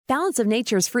Balance of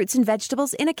Nature's fruits and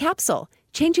vegetables in a capsule,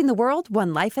 changing the world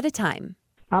one life at a time.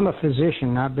 I'm a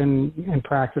physician. I've been in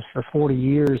practice for 40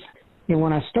 years.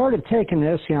 When I started taking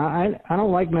this, I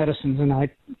don't like medicines, and I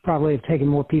probably have taken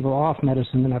more people off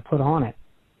medicine than I put on it.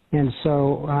 And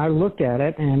so I looked at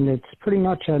it, and it's pretty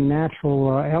much a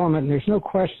natural element. And there's no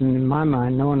question in my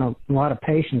mind, knowing a lot of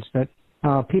patients, that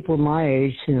people my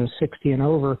age, 60 and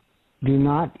over, do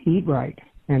not eat right.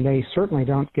 And they certainly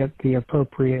don't get the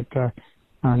appropriate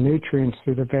nutrients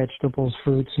through the vegetables,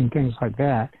 fruits, and things like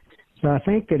that. So I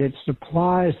think that it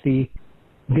supplies the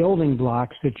building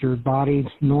blocks that your body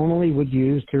normally would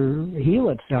use to heal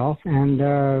itself. And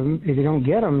if you don't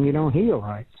get them, you don't heal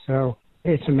right. So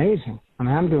it's amazing. I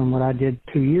mean, I'm doing what I did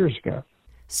 2 years ago.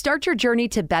 Start your journey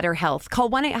to better health. Call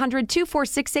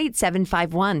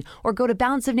 1-800-246-8751 or go to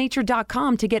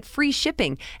balanceofnature.com to get free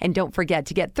shipping. And don't forget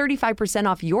to get 35%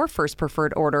 off your first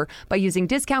preferred order by using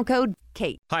discount code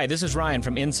KATE. Hi, this is Ryan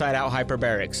from Inside Out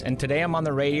Hyperbarics, and today I'm on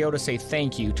the radio to say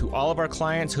thank you to all of our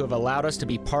clients who have allowed us to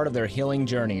be part of their healing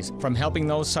journeys. From helping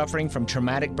those suffering from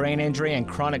traumatic brain injury and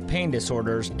chronic pain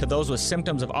disorders to those with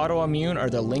symptoms of autoimmune or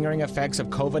the lingering effects of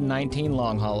COVID-19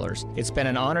 long haulers. It's been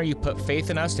an honor you put faith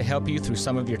in us to help you through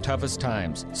some of your toughest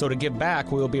times. So to give back,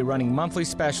 we will be running monthly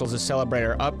specials to celebrate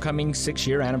our upcoming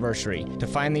 6-year anniversary. To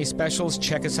find these specials,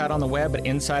 check us out on the web at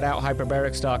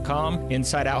InsideOutHyperbarics.com.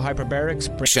 Inside Out Hyperbarics.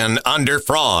 Under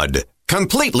fraud.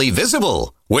 Completely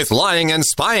visible. With lying and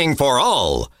spying for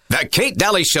all. The Kate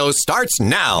Daly Show starts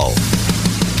now.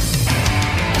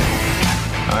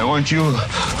 I want you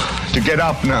to get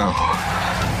up now.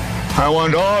 I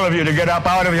want all of you to get up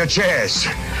out of your chairs.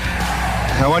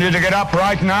 I want you to get up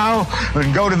right now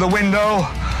and go to the window,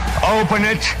 open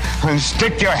it, and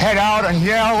stick your head out and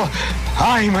yell,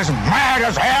 "I'm as mad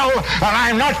as hell, and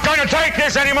I'm not going to take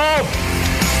this anymore!"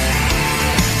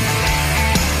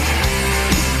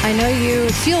 I know you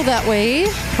feel that way,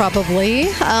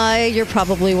 probably. You're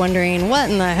probably wondering,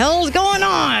 what in the hell's going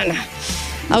on?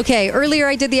 Okay, earlier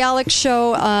I did the Alex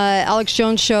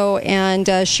Jones show,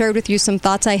 and shared with you some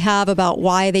thoughts I have about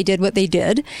why they did what they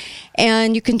did.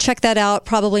 And you can check that out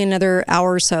probably another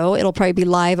hour or so. It'll probably be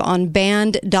live on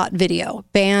band.video.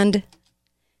 Band.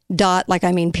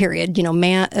 Period.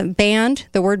 Band,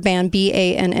 the word band,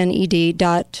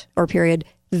 BANNED, period.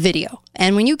 Video.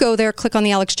 And when you go there, click on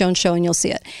the Alex Jones Show and you'll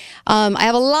see it. I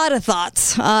have a lot of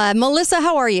thoughts. Melissa,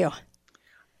 how are you?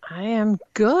 I am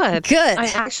good. Good. I'm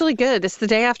actually good. It's the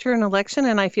day after an election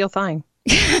and I feel fine.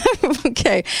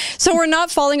 Okay. So we're not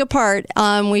falling apart.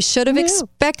 We should have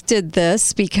expected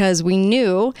this because we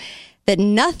knew that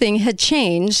nothing had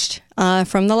changed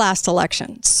from the last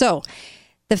election. So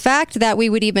the fact that we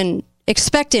would even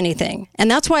expect anything. And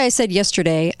that's why I said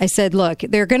yesterday, look,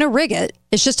 they're going to rig it.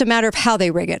 It's just a matter of how they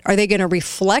rig it. Are they going to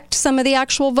reflect some of the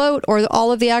actual vote or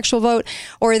all of the actual vote?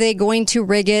 Or are they going to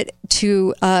rig it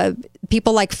to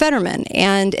people like Fetterman?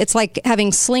 And it's like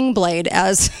having Sling Blade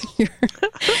as your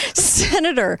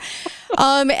senator.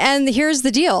 And here's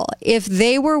the deal. If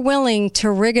they were willing to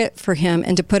rig it for him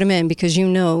and to put him in, because you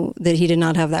know that he did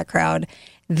not have that crowd,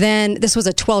 then this was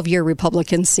a 12-year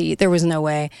Republican seat. There was no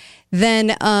way. Then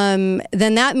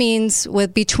that means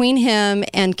between him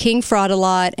and King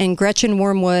Fraud-A-Lot and Gretchen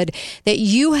Wormwood, that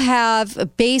you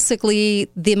have basically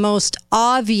the most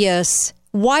obvious.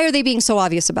 Why are they being so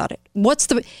obvious about it?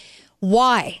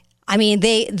 Why? I mean,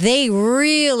 they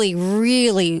really,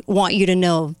 really want you to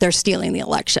know they're stealing the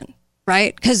election,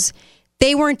 right? Because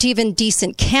they weren't even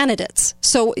decent candidates.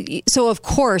 So of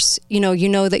course, you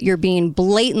know that you're being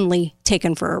blatantly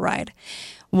taken for a ride.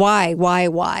 Why?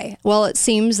 Well, it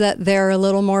seems that they're a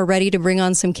little more ready to bring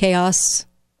on some chaos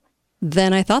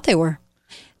than I thought they were.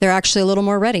 They're actually a little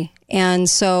more ready. And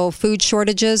so food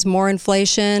shortages, more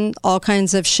inflation, all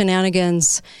kinds of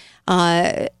shenanigans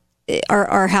are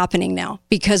happening now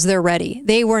because they're ready.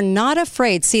 They were not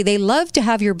afraid. See, they love to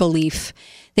have your belief.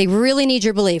 They really need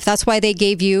your belief. That's why they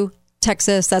gave you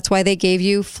Texas. That's why they gave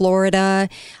you Florida,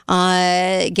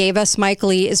 gave us Mike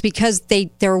Lee, is because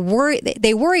they're worried.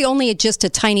 They worry only just a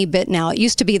tiny bit now. It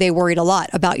used to be they worried a lot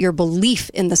about your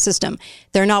belief in the system.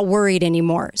 They're not worried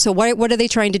anymore. So what are they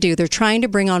trying to do? They're trying to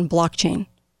bring on blockchain.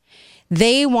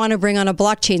 They want to bring on a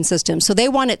blockchain system. So they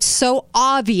want it so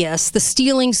obvious, the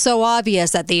stealing so obvious,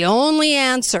 that the only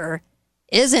answer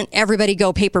isn't everybody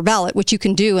go paper ballot, which you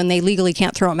can do, and they legally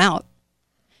can't throw them out.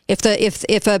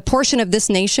 If a portion of this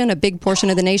nation, a big portion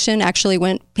of the nation, actually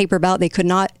went paper ballot, they could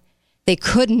not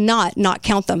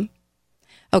count them.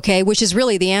 Okay, which is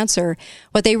really the answer.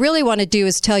 What they really want to do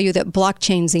is tell you that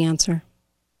blockchain's the answer,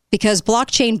 because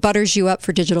blockchain butters you up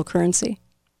for digital currency.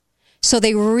 So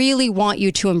they really want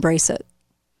you to embrace it.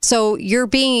 So you're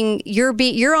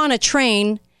on a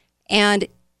train, and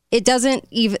it doesn't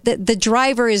even, the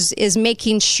driver is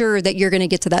making sure that you're going to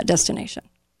get to that destination.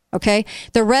 Okay.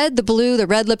 The red, the blue, the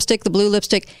red lipstick, the blue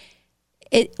lipstick,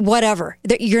 whatever.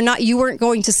 You weren't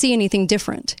going to see anything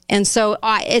different. And so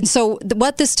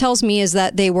what this tells me is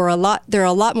that they're a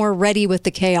lot more ready with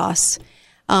the chaos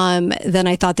than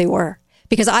I thought they were.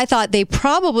 Because I thought they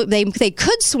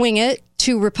could swing it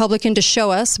to Republican to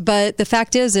show us, but the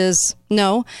fact is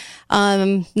no,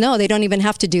 they don't even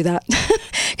have to do that.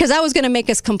 Because that was going to make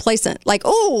us complacent. Like,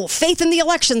 oh, faith in the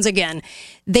elections again.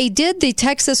 They did the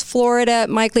Texas, Florida,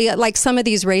 Mike Lee, like some of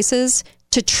these races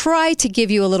to try to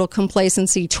give you a little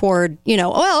complacency toward,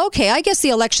 well, okay, I guess the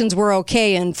elections were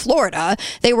okay in Florida.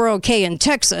 They were okay in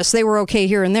Texas. They were okay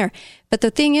here and there. But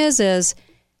the thing is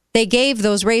they gave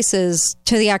those races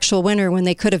to the actual winner when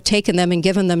they could have taken them and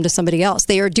given them to somebody else.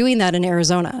 They are doing that in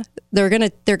Arizona. They're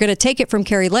gonna take it from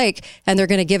Kari Lake and they're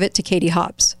gonna give it to Katie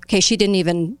Hobbs. Okay,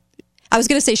 I was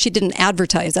gonna say she didn't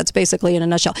advertise. That's basically in a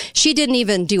nutshell. She didn't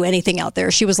even do anything out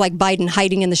there. She was like Biden,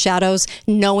 hiding in the shadows,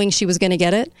 knowing she was gonna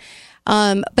get it.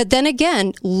 But then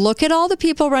again, look at all the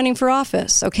people running for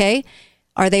office. Okay,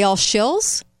 are they all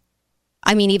shills?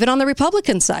 I mean, even on the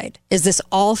Republican side, is this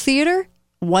all theater?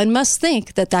 One must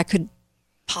think that could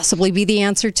possibly be the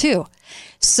answer too.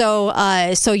 So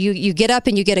you get up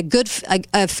and you get a good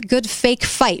fake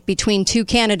fight between two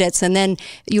candidates, and then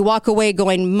you walk away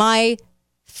going, my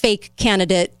fake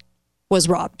candidate was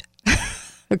robbed.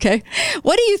 Okay,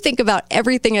 what do you think about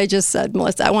everything I just said,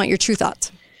 Melissa? I want your true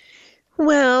thoughts.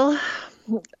 Well,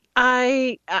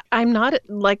 I'm not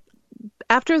like.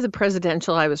 After the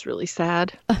presidential, I was really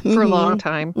sad for a long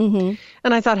time. Mm-hmm.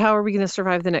 And I thought, how are we going to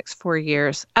survive the next 4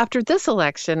 years? After this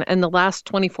election and the last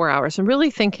 24 hours, and really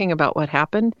thinking about what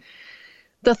happened,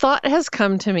 the thought has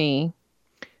come to me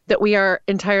that we are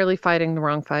entirely fighting the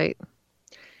wrong fight.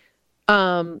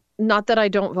 Not that I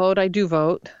don't vote, I do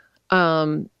vote.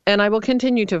 And I will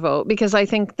continue to vote because I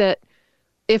think that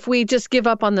if we just give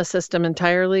up on the system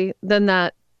entirely, then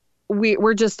that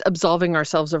we're just absolving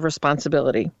ourselves of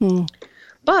responsibility. Mm.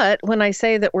 But when I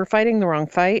say that we're fighting the wrong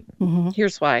fight,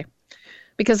 here's why.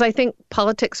 Because I think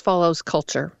politics follows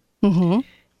culture. Mm-hmm.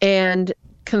 And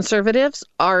conservatives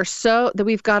are so that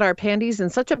we've got our panties in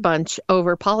such a bunch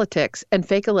over politics and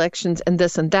fake elections and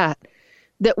this and that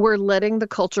we're letting the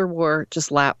culture war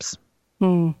just lapse.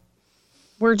 Mm.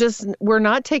 We're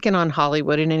not taking on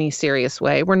Hollywood in any serious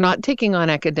way. We're not taking on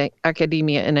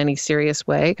academia in any serious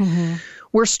way. Mm-hmm.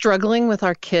 We're struggling with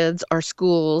our kids, our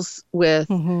schools, with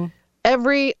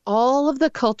all of the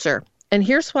culture. And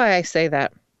here's why I say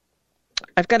that.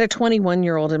 I've got a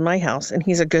 21-year-old in my house, and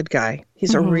he's a good guy.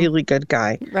 He's a really good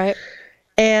guy. Right.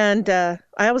 And I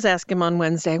always ask him on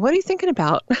Wednesday, what are you thinking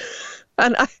about?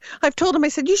 And I've told him, I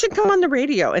said, you should come on the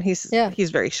radio. And he's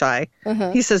very shy.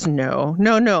 Uh-huh. He says, no.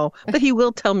 But he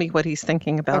will tell me what he's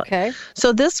thinking about. Okay.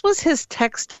 So this was his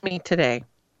text to me today.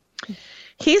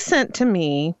 He sent to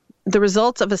me the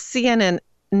results of a CNN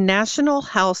National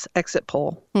House exit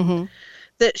poll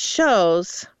that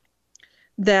shows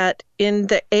that in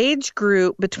the age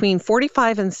group between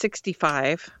 45 and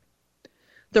 65,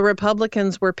 the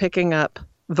Republicans were picking up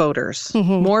voters.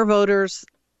 More voters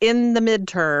in the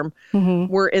midterm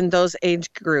were in those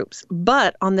age groups.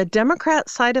 But on the Democrat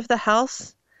side of the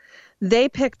House, they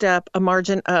picked up a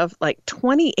margin of like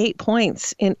 28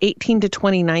 points in 18 to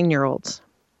 29-year-olds.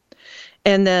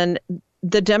 And then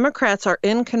the Democrats are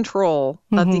in control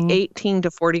of the 18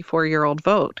 to 44-year-old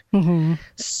vote.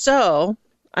 So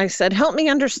I said, help me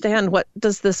understand, what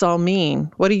does this all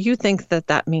mean? What do you think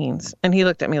that means? And he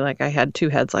looked at me like I had two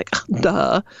heads, like,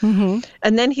 duh.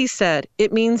 And then he said,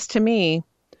 it means to me,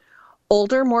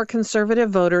 older, more conservative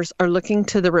voters are looking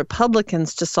to the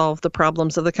Republicans to solve the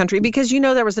problems of the country. Because,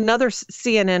 there was another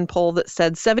CNN poll that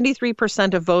said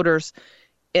 73% of voters,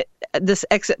 this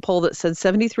exit poll that said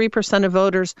 73% of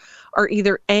voters are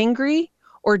either angry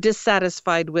or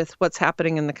dissatisfied with what's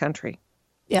happening in the country.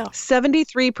 Yeah.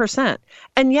 73%.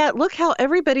 And yet, look how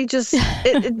everybody just,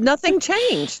 nothing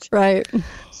changed. Right.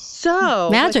 So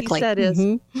magically, what he said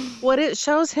is, what it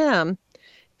shows him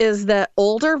is that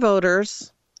older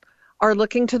voters are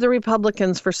looking to the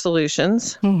Republicans for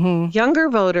solutions. Younger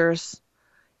voters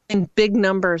in big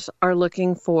numbers are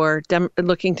looking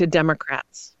to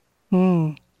Democrats.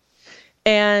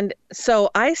 And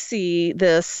so I see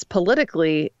this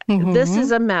politically, this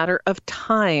is a matter of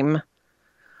time.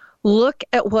 Look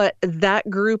at what that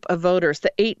group of voters,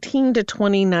 the 18 to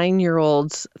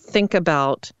 29-year-olds, think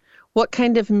about. What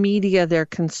kind of media they're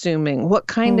consuming. What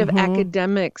kind of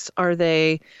academics are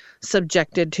they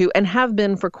subjected to, and have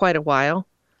been for quite a while.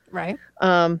 Right.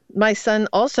 My son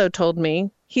also told me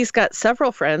he's got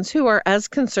several friends who are as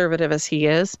conservative as he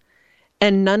is,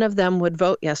 and none of them would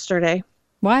vote yesterday.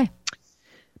 Why?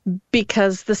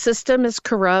 Because the system is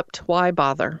corrupt. Why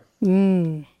bother?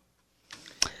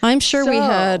 I'm sure we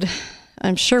had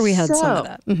some of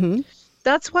that. Mm-hmm.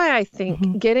 That's why I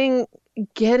think getting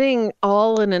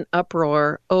all in an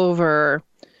uproar over,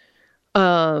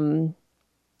 Senator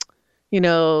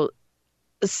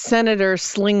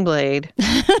Slingblade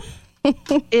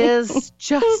is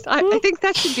just, I think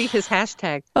that should be his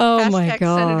hashtag. Oh my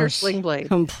gosh. Senator Slingblade.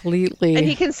 Completely. And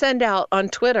he can send out on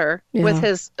Twitter with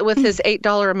his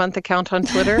 $8 a month account on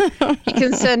Twitter. He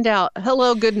can send out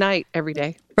hello, good night every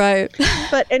day. Right.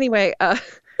 But anyway,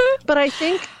 but I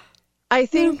think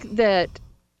that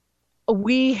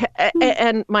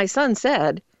and my son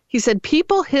said,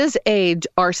 people his age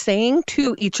are saying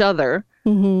to each other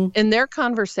in their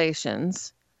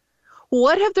conversations,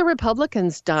 what have the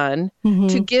Republicans done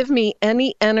to give me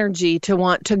any energy to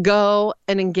want to go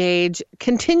and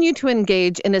continue to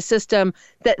engage in a system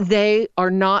that they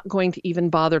are not going to even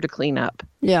bother to clean up?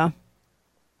 Yeah.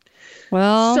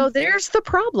 Well, so there's the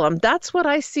problem. That's what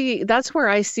I see. That's where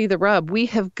I see the rub. We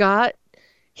have got,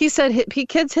 he said,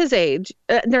 kids his age,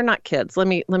 they're not kids. Let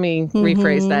me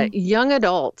rephrase that. Young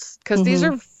adults, because these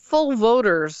are full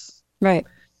voters. Right.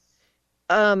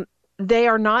 They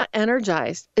are not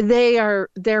energized. They're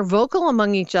vocal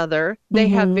among each other. They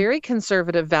have very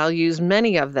conservative values,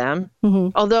 many of them.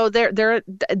 Although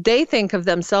they think of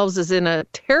themselves as in a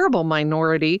terrible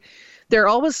minority. They're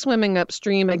always swimming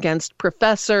upstream against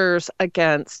professors,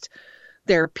 against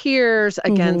their peers,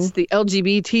 against the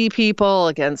LGBT people,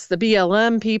 against the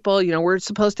BLM people. We're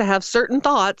supposed to have certain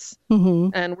thoughts,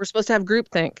 and we're supposed to have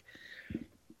groupthink.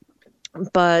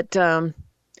 But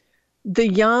the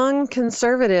young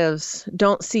conservatives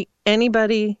don't see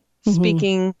anybody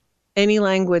speaking any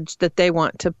language that they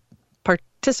want to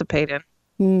participate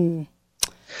in.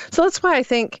 So that's why I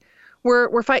think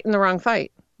we're fighting the wrong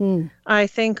fight. I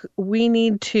think we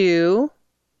need to,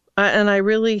 and I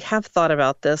really have thought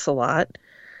about this a lot.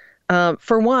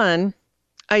 For one,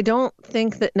 I don't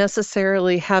think that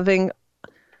necessarily having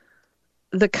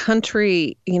the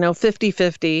country,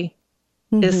 50-50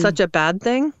 is such a bad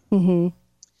thing.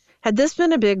 Had this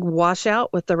been a big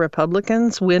washout with the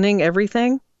Republicans winning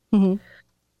everything,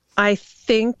 I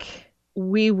think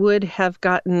we would have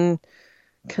gotten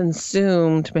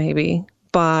consumed maybe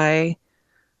by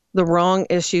the wrong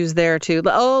issues there too.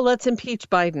 Oh, let's impeach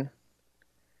Biden.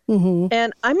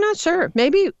 And I'm not sure.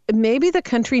 Maybe the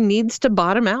country needs to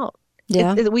bottom out.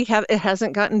 Yeah, it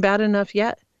hasn't gotten bad enough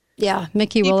yet. Yeah,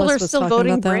 Mickey Willis was talking about that.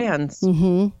 People are still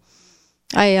voting brands.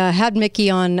 I had Mickey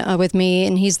on with me,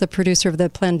 and he's the producer of the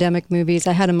Plandemic movies.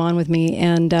 I had him on with me,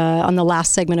 and on the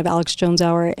last segment of Alex Jones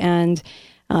Hour, and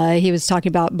he was talking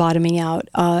about bottoming out.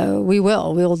 We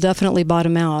will definitely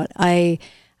bottom out.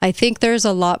 I think there's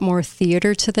a lot more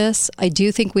theater to this. I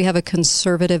do think we have a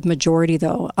conservative majority,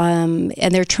 though, and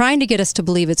they're trying to get us to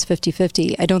believe it's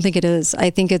 50-50. I don't think it is.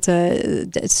 I think it's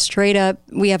straight up,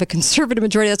 we have a conservative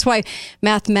majority. That's why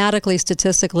mathematically,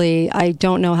 statistically, I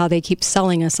don't know how they keep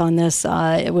selling us on this.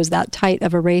 It was that tight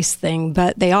of a race thing,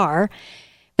 but they are.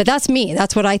 But that's me.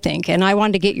 That's what I think. And I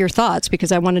wanted to get your thoughts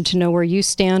because I wanted to know where you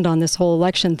stand on this whole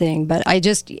election thing. But I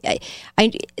don't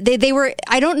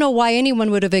know why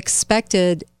anyone would have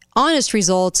expected honest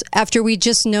results after we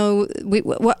just know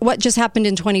what just happened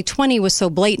in 2020 was so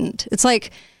blatant. It's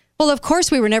like, well, of course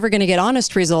we were never going to get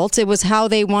honest results. It was how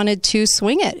they wanted to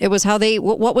swing it. It was how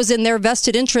what was in their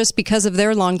vested interest because of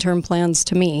their long-term plans,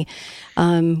 to me,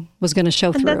 was going to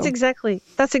show through. That's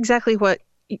exactly what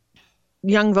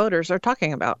young voters are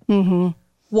talking about.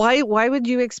 Why would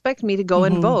you expect me to go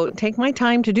and vote, take my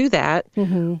time to do that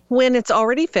when it's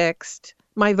already fixed?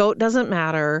 My vote doesn't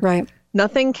matter. Right.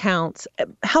 Nothing counts.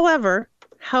 However,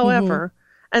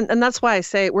 and that's why I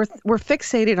say we're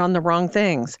fixated on the wrong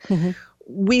things.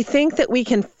 We think that we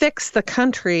can fix the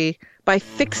country by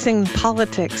fixing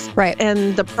politics. Right.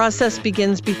 And the process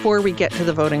begins before we get to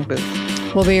the voting booth.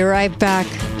 We'll be right back.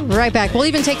 We'll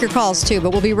even take your calls, too,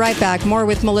 but we'll be right back. More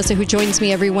with Melissa, who joins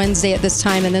me every Wednesday at this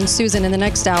time, and then Susan in the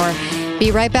next hour.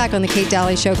 Be right back on The Kate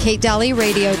Daly Show,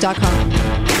 KateDalyRadio.com.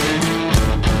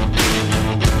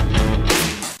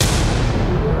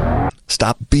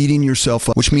 Stop beating yourself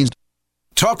up, which means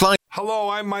Talkline. Hello,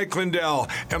 I'm Mike Lindell,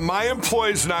 and my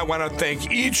employees and I want to thank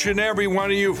each and every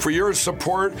one of you for your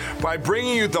support by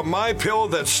bringing you the MyPillow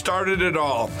that started it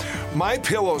all.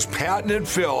 MyPillow's patented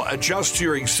fill adjusts to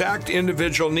your exact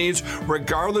individual needs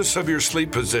regardless of your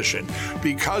sleep position.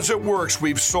 Because it works,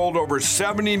 we've sold over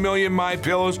 70 million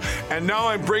MyPillows, and now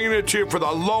I'm bringing it to you for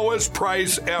the lowest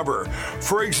price ever.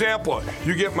 For example,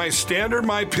 you get my standard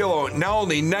MyPillow now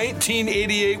only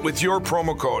 $19.88 with your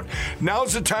promo code.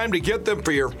 Now's the time to get them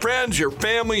for your friends, friends, your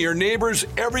family, your neighbors,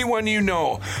 everyone you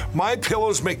know. My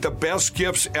Pillows make the best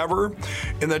gifts ever.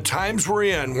 In the times we're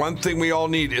in, one thing we all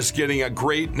need is getting a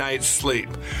great night's sleep.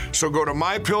 So go to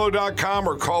mypillow.com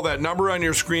or call that number on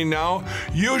your screen now.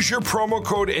 Use your promo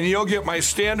code and you'll get my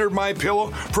standard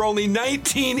MyPillow for only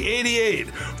 $19.88.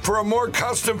 For a more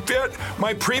custom fit,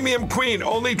 my Premium Queen,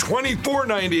 only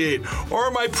 $24.98.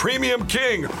 Or my Premium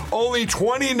King, only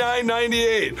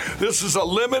 $29.98. This is a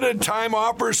limited time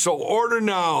offer, so order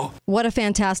now. What a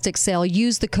fantastic sale.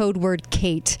 Use the code word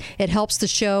KATE. It helps the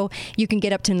show. You can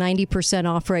get up to 90%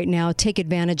 off right now. Take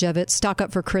advantage of it. Stock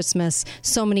up for Christmas.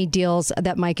 So many deals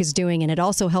that Mike is doing, and it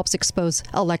also helps expose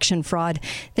election fraud.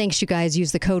 Thanks, you guys.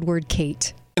 Use the code word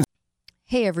KATE.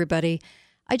 Hey, everybody.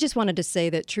 I just wanted to say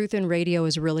that Truth in Radio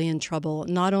is really in trouble.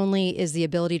 Not only is the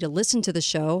ability to listen to the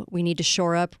show, we need to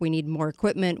shore up, we need more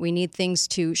equipment, we need things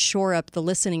to shore up the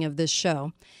listening of this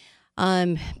show.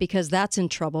 Because that's in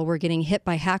trouble. We're getting hit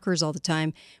by hackers all the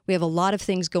time. We have a lot of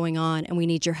things going on, and we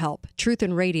need your help. Truth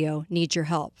in Radio needs your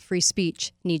help. Free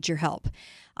speech needs your help.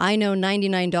 I know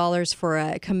 $99 for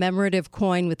a commemorative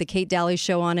coin with the Kate Daly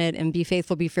Show on it and Be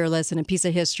Faithful, Be Fearless and a piece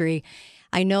of history.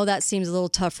 I know that seems a little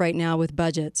tough right now with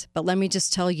budgets, but let me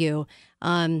just tell you,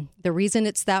 the reason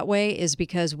it's that way is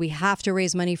because we have to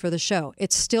raise money for the show.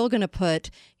 It's still going to put,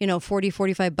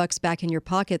 $40-45 back in your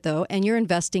pocket, though, and you're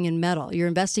investing in metal. You're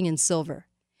investing in silver,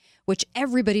 which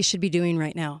everybody should be doing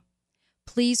right now.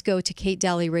 Please go to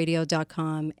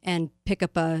katedalyradio.com and pick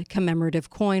up a commemorative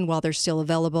coin while they're still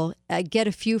available. Get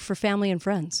a few for family and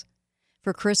friends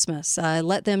for Christmas.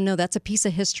 Let them know that's a piece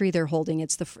of history they're holding.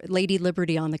 It's the Lady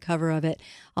Liberty on the cover of it,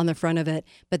 on the front of it.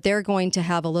 But they're going to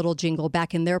have a little jingle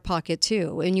back in their pocket,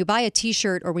 too. When you buy a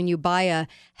T-shirt or when you buy a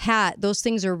hat, those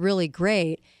things are really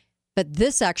great. But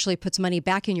this actually puts money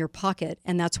back in your pocket,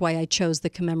 and that's why I chose the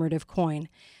commemorative coin.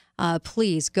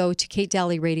 Please go to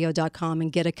katedalyradio.com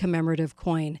and get a commemorative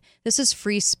coin. This is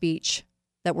free speech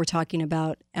that we're talking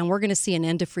about, and we're going to see an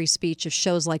end to free speech if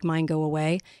shows like mine go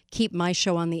away. Keep my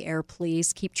show on the air,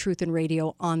 please. Keep Truth in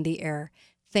Radio on the air.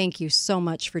 Thank you so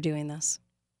much for doing this.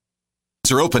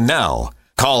 Are open now.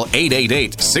 Call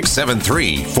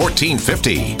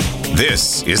 888-673-1450.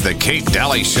 This is the Kate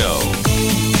Daly Show.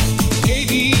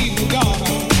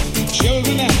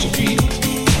 Children at your feet.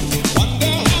 Wonder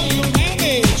how you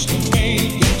manage to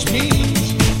make ends meet.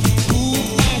 Who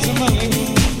finds the money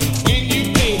when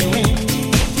you pay the rent?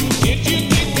 Did you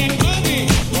think that money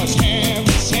was heaven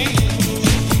sent?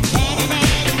 Riding out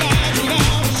the night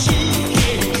without a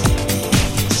suitcase.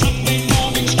 Sunday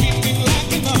morning screaming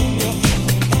like an onion.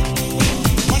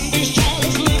 One day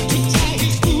Charles learned to tie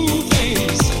his blue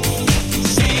face.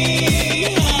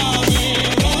 Say how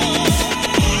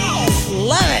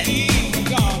love it.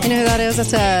 You know who that is?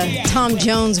 That's a Tom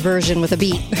Jones version with a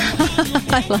beat.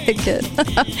 I like it.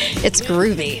 It's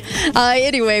groovy.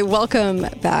 Anyway, welcome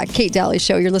back. Kate Daly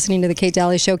Show. You're listening to the Kate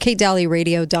Daly Show.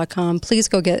 KateDalyRadio.com. Please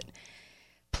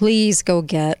go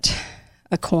get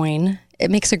a coin.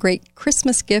 It makes a great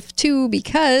Christmas gift, too,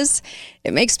 because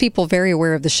it makes people very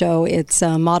aware of the show. It's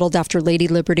modeled after Lady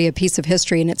Liberty, a piece of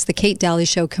history, and it's the Kate Daly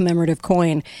Show commemorative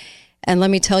coin. And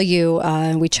let me tell you,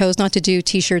 we chose not to do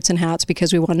T-shirts and hats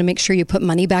because we wanted to make sure you put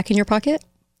money back in your pocket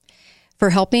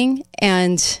for helping.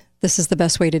 And this is the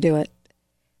best way to do it.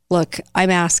 Look,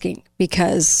 I'm asking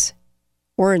because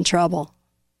we're in trouble.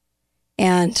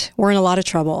 And we're in a lot of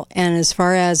trouble. And as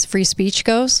far as free speech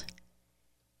goes,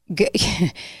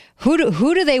 who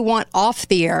do they want off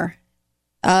the air?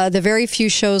 The very few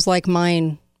shows like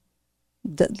mine,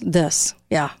 this.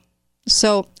 Yeah.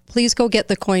 So please go get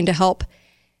the coin to help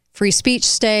free speech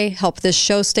help this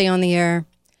show stay on the air.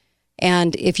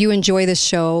 And if you enjoy this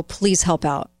show, please help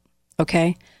out,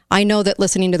 okay? I know that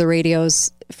listening to the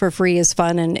radios for free is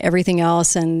fun and everything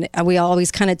else, and we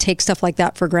always kind of take stuff like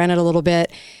that for granted a little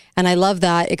bit, and I love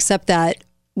that, except that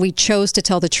we chose to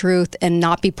tell the truth and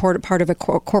not be part of a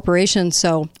corporation,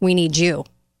 so we need you.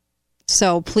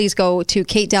 So please go to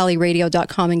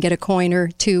katedalyradio.com and get a coin or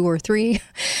two or three.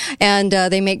 And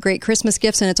they make great Christmas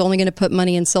gifts, and it's only going to put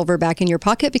money and silver back in your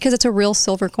pocket because it's a real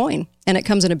silver coin, and it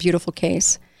comes in a beautiful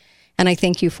case. And I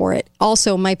thank you for it.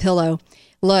 Also, MyPillow.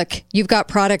 Look, you've got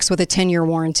products with a 10-year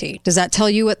warranty. Does that tell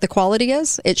you what the quality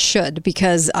is? It should,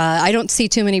 because I don't see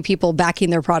too many people backing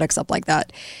their products up like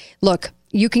that. Look,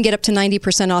 you can get up to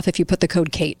 90% off if you put the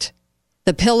code KATE.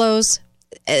 The pillows,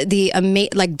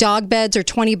 like dog beds are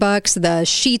 $20, the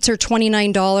sheets are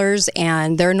 $29,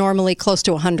 and they're normally close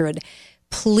to $100.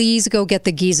 please go get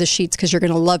the Giza sheets because you're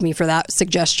going to love me for that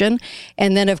suggestion.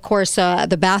 And then, of course,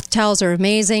 the bath towels are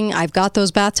amazing. I've got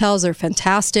those bath towels. They're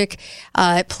fantastic.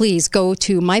 Please go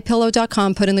to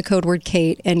mypillow.com, put in the code word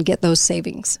Kate, and get those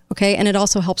savings. Okay. And it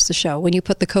also helps the show when you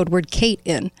put the code word Kate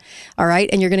in. All right.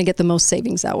 And you're going to get the most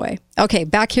savings that way. Okay.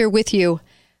 Back here with you,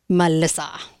 Melissa.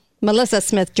 Melissa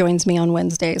Smith joins me on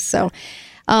Wednesdays. So,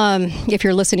 if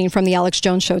you're listening from the Alex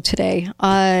Jones Show today.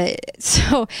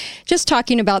 So just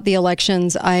talking about the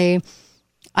elections, I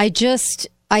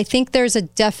think there's a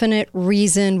definite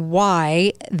reason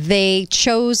why they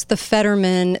chose the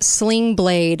Fetterman Sling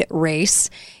Blade race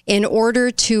in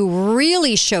order to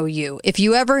really show you. If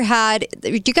you ever had,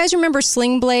 do you guys remember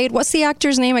Sling Blade? What's the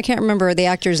actor's name? I can't remember the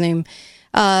actor's name.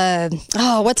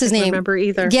 What's his name? I don't remember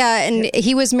either. Yeah, and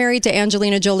he was married to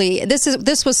Angelina Jolie.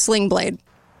 This was Sling Blade.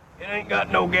 It ain't got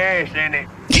no gas in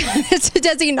it.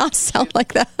 Does he not sound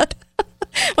like that?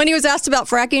 When he was asked about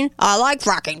fracking, I like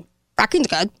fracking. Fracking's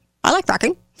good. I like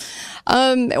fracking.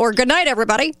 Or good night,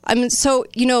 everybody. So,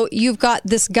 you've got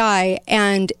this guy,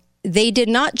 and they did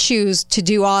not choose to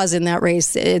do Oz in that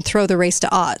race and throw the race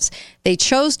to Oz. They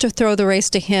chose to throw the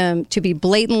race to him to be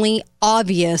blatantly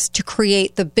obvious, to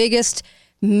create the biggest,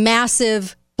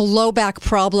 massive blowback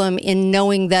problem in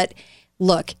knowing that,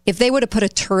 look, if they would have put a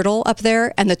turtle up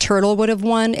there and the turtle would have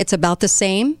won, it's about the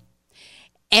same.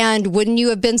 And wouldn't you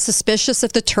have been suspicious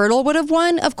if the turtle would have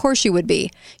won? Of course you would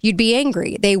be. You'd be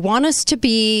angry. They want us to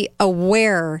be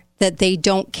aware that they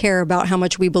don't care about how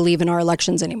much we believe in our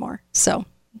elections anymore. So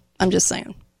I'm just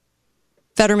saying.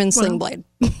 Fetterman Sling Blade.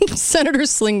 Senator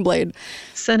Sling Blade.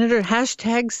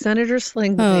 Hashtag Senator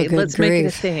Sling Blade. Let's make it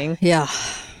a thing. Yeah.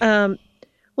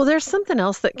 Well, there's something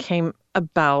else that came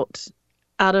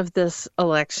out of this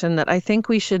election that I think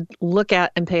we should look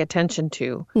at and pay attention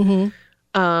to,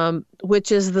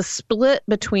 which is the split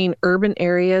between urban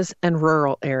areas and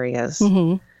rural areas.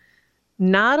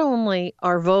 Not only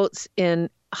are votes in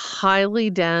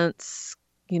highly dense,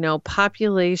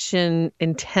 population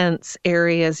intense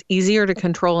areas easier to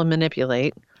control and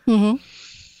manipulate,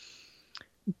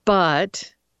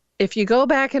 but if you go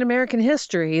back in American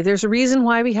history, there's a reason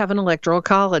why we have an electoral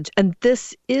college. And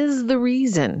this is the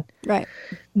reason. Right.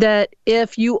 That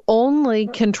if you only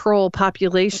control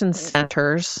population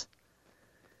centers,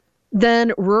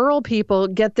 then rural people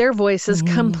get their voices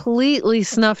completely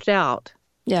snuffed out.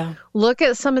 Yeah. Look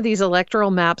at some of these electoral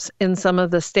maps in some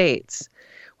of the states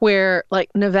where,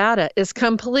 like, Nevada is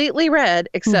completely red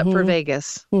except for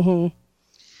Vegas.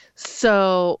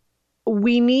 So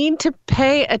we need to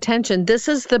pay attention. This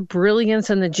is the brilliance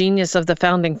and the genius of the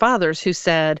founding fathers who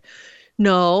said,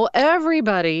 no,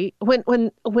 everybody,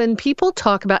 when people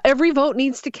talk about every vote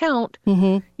needs to count,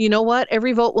 you know what?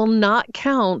 Every vote will not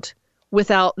count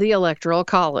without the Electoral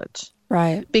College.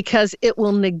 Right. Because it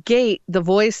will negate the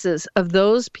voices of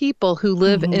those people who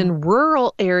live in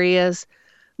rural areas,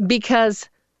 because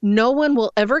no one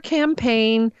will ever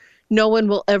campaign, no one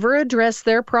will ever address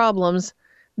their problems,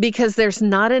 because there's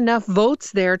not enough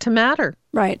votes there to matter.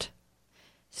 Right.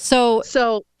 So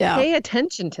yeah. Pay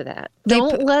attention to that.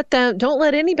 Don't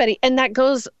let anybody, and that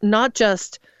goes not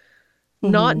just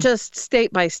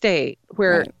state by state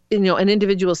where, an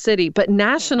individual city, but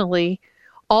nationally,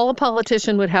 all a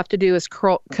politician would have to do is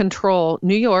control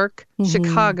New York,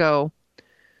 Chicago,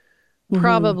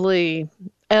 probably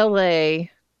LA,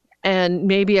 and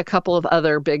maybe a couple of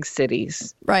other big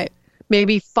cities. Right.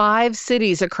 Maybe 5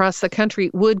 cities across the country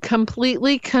would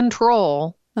completely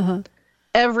control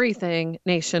everything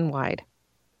nationwide.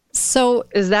 So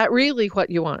is that really what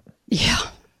you want? Yeah.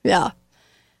 Yeah.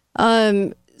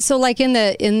 So like in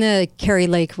the Kari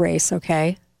Lake race,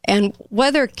 okay? And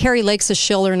whether Kari Lake's a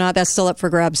shill or not, that's still up for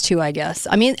grabs too, I guess.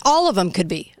 I mean, all of them could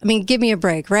be. I mean, give me a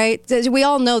break, right? We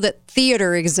all know that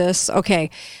theater exists.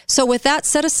 Okay. So with that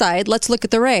set aside, let's look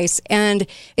at the race. And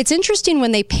it's interesting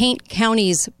when they paint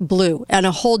counties blue and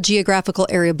a whole geographical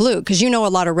area blue, because a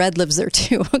lot of red lives there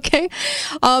too, okay?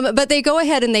 But they go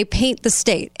ahead and they paint the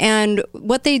state. And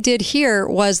what they did here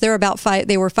was they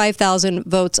were 5,000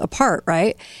 votes apart,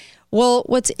 right? Well,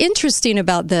 what's interesting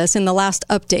about this in the last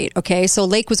update, okay, so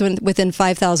Lake was within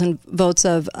 5,000 votes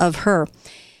of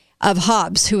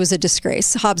Hobbs, who was a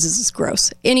disgrace. Hobbs is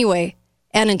gross. Anyway,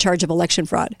 and in charge of election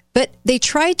fraud. But they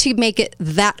tried to make it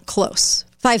that close,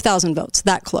 5,000 votes,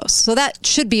 that close. So that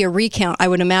should be a recount, I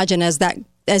would imagine, as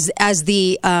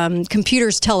the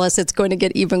computers tell us it's going to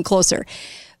get even closer.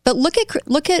 But look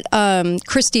at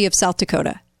Christie of South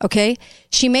Dakota, okay?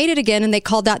 She made it again, and they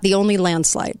called that the only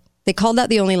landslide. But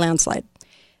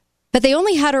they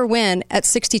only had her win at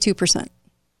 62%.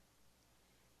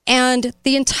 And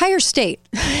the entire state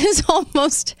is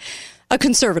almost a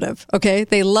conservative, okay?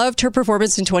 They loved her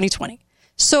performance in 2020.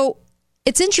 So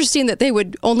it's interesting that they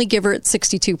would only give her at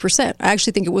 62%. I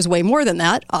actually think it was way more than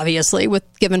that, obviously, with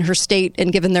given her state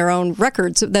and given their own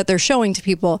records that they're showing to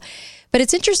people. But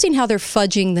it's interesting how they're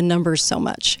fudging the numbers so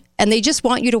much. And they just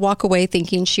want you to walk away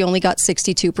thinking she only got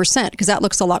 62%, because that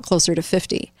looks a lot closer to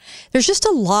 50. There's just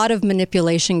a lot of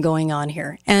manipulation going on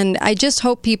here. And I just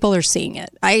hope people are seeing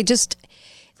it.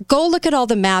 Go look at all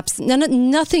the maps.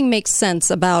 Nothing makes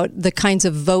sense about the kinds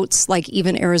of votes like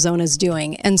even Arizona's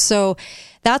doing. And so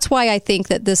that's why I think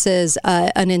that this is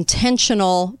an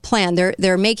intentional plan.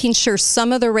 They're making sure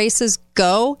some of the races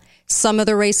go, some of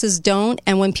the races don't.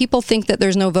 And when people think that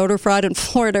there's no voter fraud in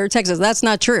Florida or Texas, that's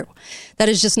not true. That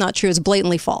is just not true. It's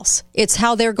blatantly false. It's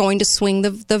how they're going to swing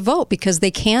the vote, because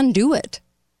they can do it.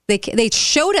 They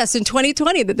showed us in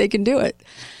 2020 that they can do it.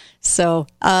 So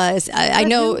I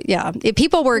know,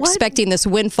 people were expecting this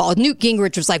windfall. Newt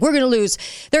Gingrich was like, we're going to lose.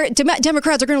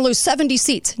 Democrats are going to lose 70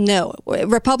 seats. No,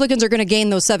 Republicans are going to gain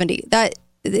those 70. That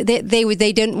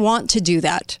they didn't want to do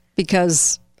that,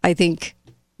 because I think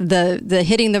the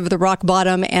hitting of the rock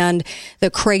bottom and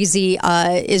the crazy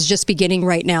is just beginning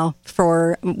right now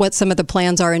for what some of the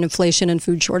plans are in inflation and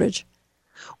food shortage.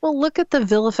 Well, look at the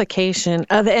vilification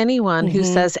of anyone who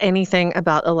says anything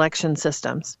about election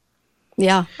systems.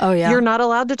 Yeah. Oh, yeah. You're not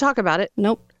allowed to talk about it.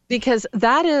 Nope. Because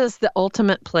that is the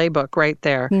ultimate playbook right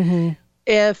there. Mm-hmm.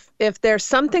 If there's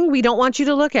something we don't want you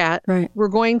to look at, we're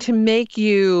going to make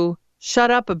you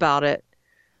shut up about it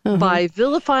by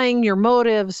vilifying your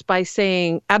motives, by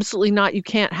saying absolutely not, you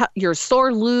can't. You're a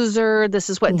sore loser. This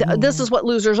is what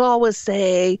losers always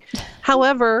say.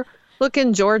 However, look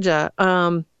in Georgia.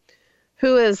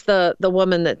 Who is the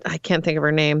woman that I can't think of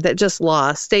her name that just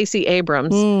lost? Stacey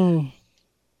Abrams.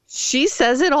 She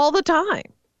says it all the time.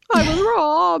 I was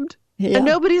robbed. Yeah. And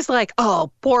nobody's like, oh,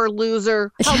 poor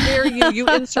loser. How dare you, you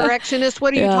insurrectionist.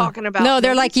 What are you talking about? No,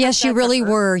 they're like, yes, you really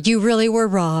were. You really were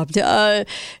robbed. No,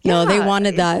 they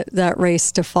wanted that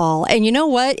race to fall. And you know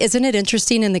what? Isn't it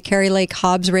interesting in the Kari Lake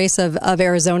Hobbs race of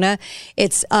Arizona?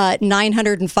 It's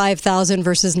 905,000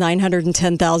 versus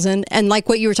 910,000. And like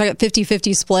what you were talking about,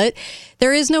 50-50 split.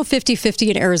 There is no 50-50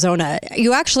 in Arizona.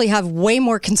 You actually have way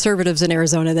more conservatives in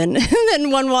Arizona than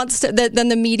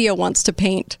the media wants to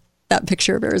paint that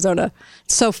picture of Arizona.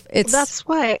 So that's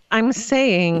why I'm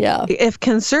saying, if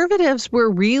conservatives were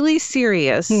really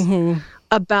serious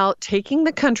about taking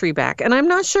the country back, and I'm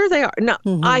not sure they are. No,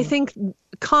 I think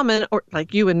common, or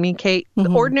like you and me, Kate,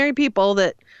 ordinary people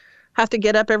that have to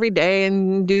get up every day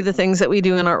and do the things that we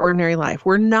do in our ordinary life.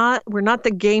 We're not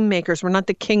the game makers. We're not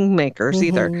the king makers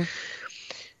either.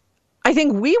 I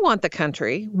think we want the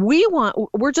country.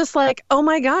 We're just like, oh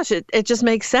my gosh, it just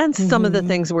makes sense. Some of the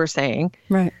things we're saying.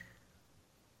 Right.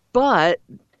 But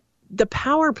the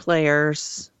power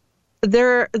players,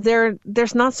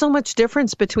 there's not so much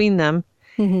difference between them.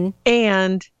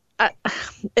 And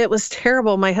it was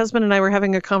terrible. My husband and I were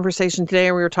having a conversation today,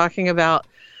 and we were talking about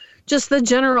just the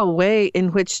general way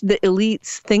in which the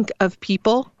elites think of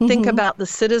people, think about the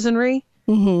citizenry.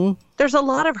 There's a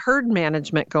lot of herd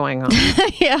management going on.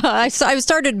 I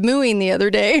started mooing the other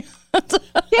day.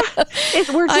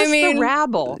 We're just the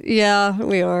rabble. Yeah,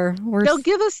 we are. They'll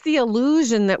give us the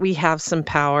illusion that we have some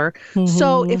power.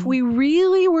 So if we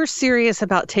really were serious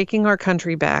about taking our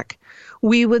country back,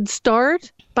 we would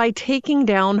start by taking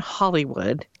down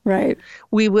Hollywood. Right.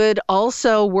 We would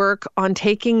also work on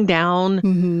taking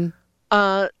down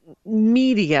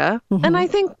media. And I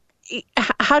think,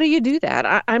 how do you do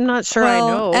that? I'm not sure I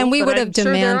know. And we would have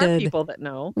demanded, there are people that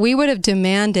know. We would have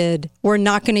demanded, we're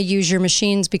not going to use your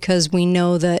machines because we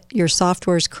know that your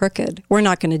software is crooked. We're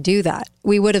not going to do that.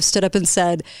 We would have stood up and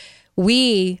said,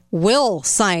 we will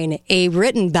sign a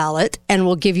written ballot and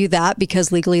we'll give you that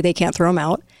because legally they can't throw them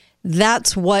out.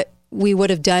 That's what we would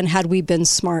have done had we been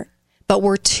smart. But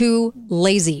we're too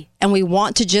lazy, and we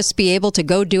want to just be able to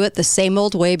go do it the same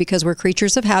old way because we're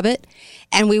creatures of habit.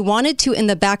 And we wanted to, in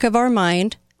the back of our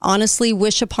mind, honestly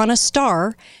wish upon a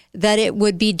star that it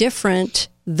would be different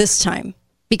this time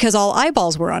because all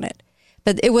eyeballs were on it.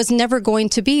 But it was never going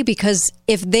to be, because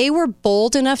if they were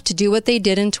bold enough to do what they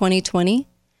did in 2020,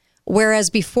 whereas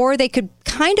before they could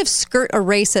kind of skirt a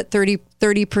race at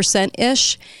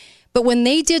 30%-ish, but when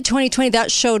they did 2020,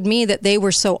 that showed me that they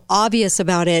were so obvious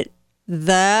about it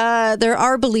that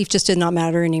our belief just did not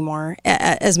matter anymore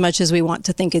as much as we want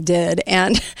to think it did.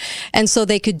 And so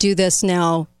they could do this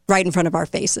now right in front of our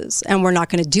faces, and we're not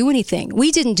going to do anything.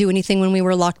 We didn't do anything when we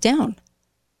were locked down,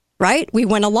 right? We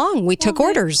went along. We took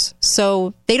orders.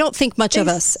 So they don't think much of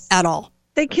us at all.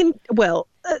 They can, well,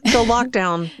 the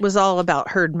lockdown was all about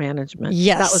herd management.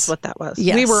 Yes. That was what that was.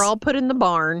 Yes. We were all put in the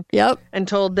barn. Yep. And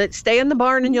told that stay in the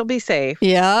barn and you'll be safe.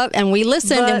 Yeah. And we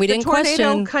listened and we didn't question. The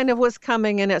tornado kind of was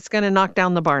coming and it's going to knock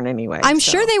down the barn anyway. I'm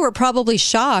sure they were probably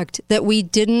shocked that we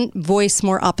didn't voice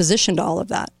more opposition to all of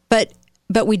that.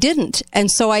 But we didn't. And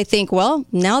so I think, well,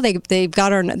 now they've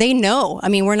got they know. I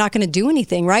mean, we're not going to do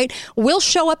anything, right? We'll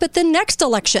show up at the next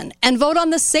election and vote on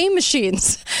the same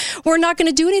machines. We're not going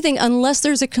to do anything unless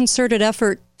there's a concerted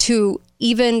effort to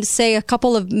even say a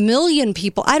couple of million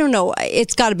people. I don't know.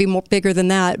 It's got to be more bigger than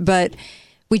that, but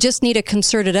we just need a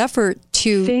concerted effort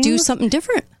to do something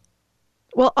different.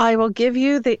 Well, I will give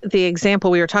you the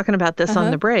example. We were talking about this on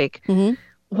the break. Mm-hmm.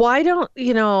 Why don't,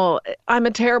 I'm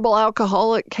a terrible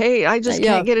alcoholic, Kate. I just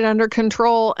can't get it under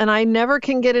control. And I never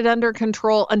can get it under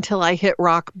control until I hit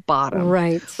rock bottom.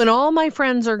 Right. When all my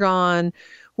friends are gone,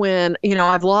 when,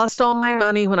 I've lost all my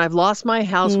money, when I've lost my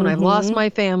house, when I've lost my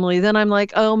family, then I'm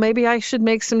like, oh, maybe I should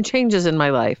make some changes in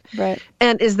my life. Right.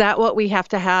 And is that what we have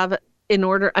to have in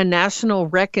order, a national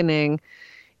reckoning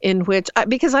in which,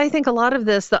 because I think a lot of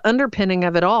this, the underpinning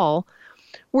of it all,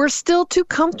 we're still too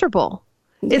comfortable.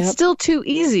 It's still too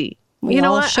easy. We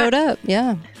all showed up.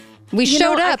 Yeah. We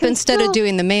showed up instead of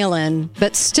doing the mail-in,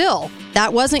 but still,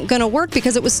 that wasn't going to work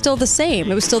because it was still the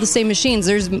same. It was still the same machines.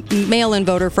 There's mail-in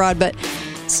voter fraud, but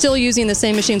still using the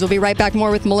same machines. We'll be right back.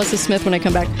 More with Melissa Smith when I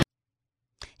come back.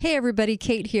 Hey, everybody.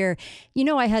 Kate here.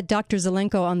 I had Dr.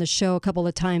 Zelenko on the show a couple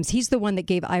of times. He's the one that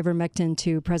gave ivermectin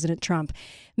to President Trump.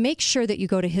 Make sure that you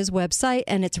go to his website,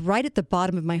 and it's right at the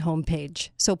bottom of my homepage.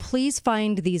 So please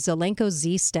find the Zelenko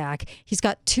Z-Stack. He's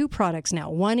got 2 products now.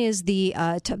 One is the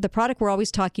product we're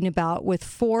always talking about with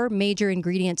 4 major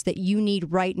ingredients that you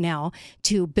need right now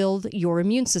to build your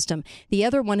immune system. The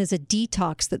other one is a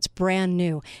detox that's brand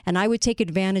new, and I would take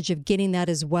advantage of getting that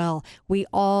as well. We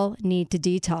all need to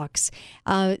detox.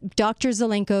 Dr.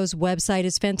 Zelenko's website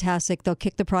is fantastic. They'll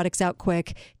kick the products out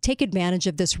quick. Take advantage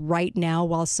of this right now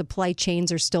while supply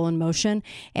chains are still in motion,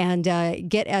 and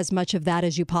get as much of that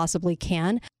as you possibly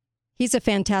can. He's a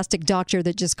fantastic doctor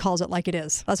that just calls it like it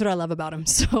is. That's what I love about him.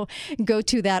 So go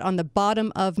to that on the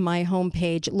bottom of my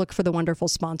homepage. Look for the wonderful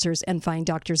sponsors and find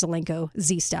Dr. Zelenko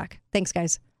Z-Stack. Thanks,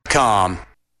 guys.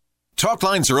 Talk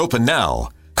lines are open now.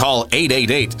 Call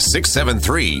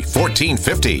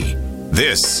 888-673-1450.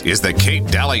 This is the Kate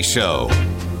Daly Show.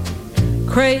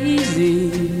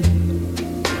 Crazy.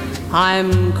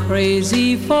 I'm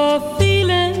crazy for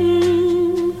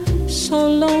feeling so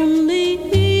lonely.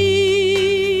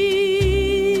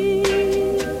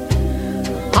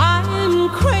 I'm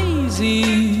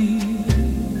crazy,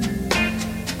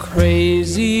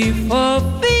 crazy for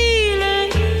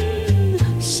feeling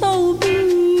so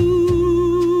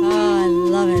blue. Oh, I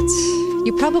love it.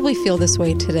 You probably feel this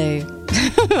way today.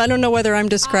 I don't know whether I'm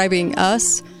describing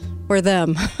us or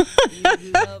them.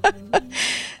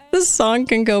 This song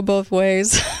can go both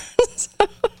ways.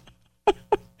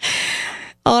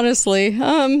 Honestly,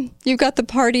 you've got the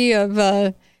party of,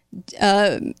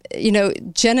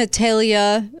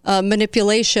 genitalia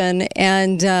manipulation,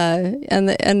 and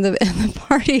the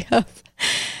party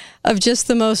of just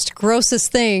the most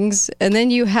grossest things, and then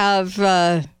you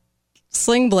have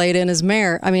Sling Blade in as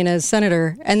mayor. As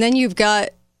senator, and then you've got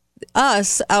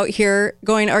us out here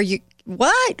going,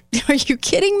 what? Are you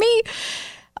kidding me?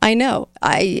 I know.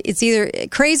 It's either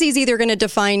crazy is either going to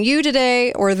define you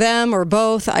today or them or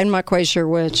both. I'm not quite sure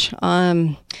which.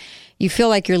 You feel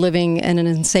like you're living in an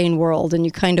insane world, and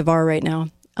you kind of are right now,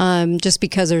 just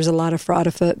because there's a lot of fraud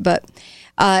afoot. But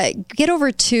get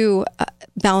over to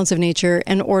Balance of Nature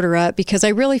and order up, because I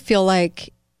really feel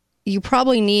like you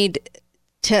probably need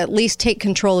to at least take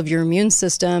control of your immune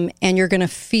system, and you're going to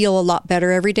feel a lot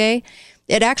better every day.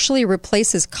 It actually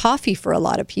replaces coffee for a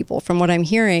lot of people, from what I'm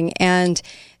hearing, and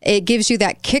it gives you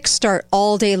that kickstart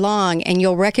all day long, and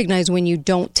you'll recognize when you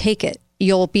don't take it.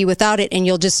 You'll be without it, and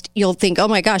you'll think, oh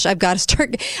my gosh, I got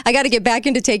to get back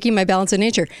into taking my Balance of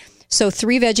Nature. So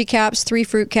 3 veggie caps, 3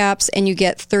 fruit caps, and you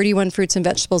get 31 fruits and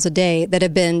vegetables a day that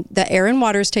have been, the air and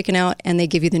water is taken out, and they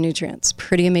give you the nutrients.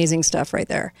 Pretty amazing stuff right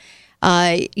there.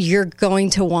 You're going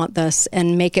to want this,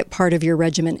 and make it part of your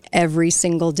regimen every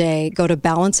single day. Go to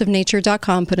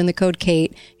balanceofnature.com, put in the code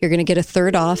Kate. You're going to get a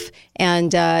third off,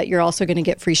 and you're also going to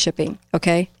get free shipping.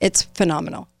 Okay? It's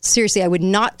phenomenal. Seriously, I would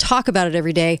not talk about it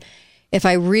every day if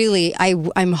I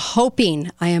am hoping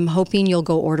you'll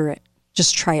go order it.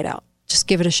 Just try it out. Just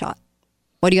give it a shot.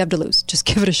 What do you have to lose? Just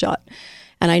give it a shot.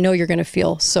 And I know you're going to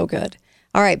feel so good.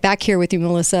 All right, back here with you,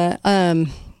 Melissa.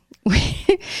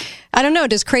 I don't know.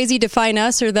 Does crazy define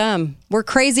us or them? We're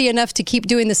crazy enough to keep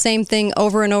doing the same thing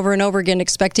over and over and over again,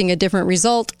 expecting a different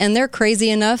result. And they're crazy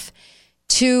enough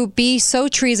to be so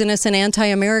treasonous and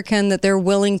anti-American that they're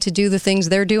willing to do the things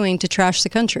they're doing to trash the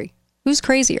country? Who's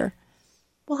crazier?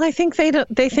 Well, I think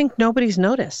they think nobody's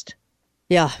noticed.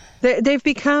 Yeah. They've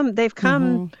become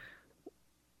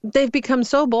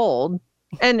so bold.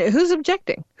 And who's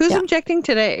objecting? Who's objecting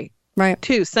today? Right.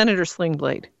 To Senator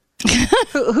Slingblade.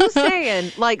 Who's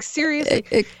saying, like,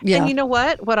 seriously? And you know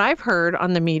what? What I've heard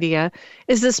on the media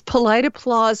is this polite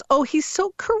applause. Oh, he's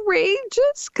so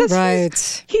courageous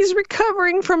because he's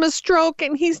recovering from a stroke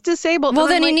and he's disabled. Well,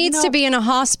 then he needs to be in a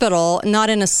hospital, not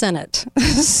in a Senate.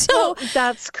 So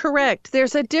that's correct.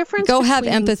 There's a difference. Go have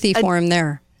empathy for him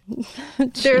there.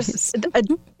 There's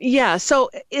So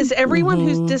is everyone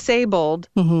who's disabled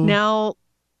now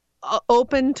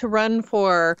open to run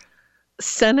for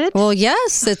Senate? Well,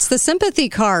 yes, it's the sympathy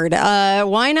card.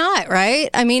 Why not, right?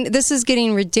 I mean, this is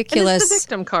getting ridiculous. And it's the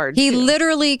victim card. He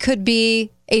literally could be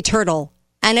a turtle.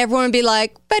 And everyone would be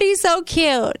like, but he's so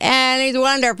cute and he's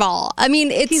wonderful. I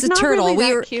mean, it's he's a not turtle.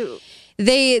 Really that cute.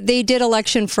 They did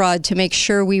election fraud to make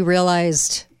sure we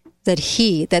realized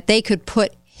that they could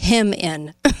put him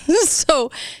in. So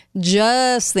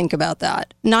just think about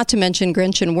that. Not to mention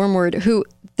Gretchen Wormwood, who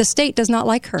the state does not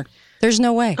like her. There's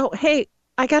no way. Oh, hey,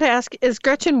 I got to ask, is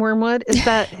Gretchen Wormwood, is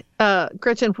that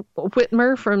Gretchen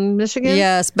Whitmer from Michigan?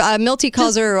 Yes. Milty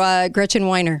calls her Gretchen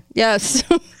Weiner. Yes.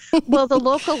 Well, the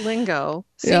local lingo,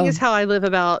 seeing as how I live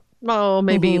about,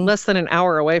 maybe less than an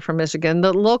hour away from Michigan,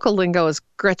 the local lingo is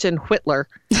Gretchen Whitler.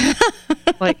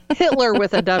 Like Hitler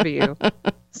with a W.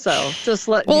 So just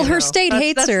let you know. Her state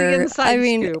hates her. I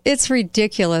mean, scoop. It's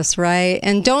ridiculous, right?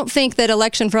 And don't think that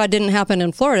election fraud didn't happen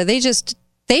in Florida. They just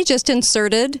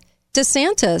inserted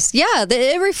DeSantis. Yeah,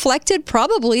 it reflected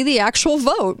probably the actual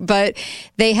vote, but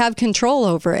they have control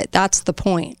over it. That's the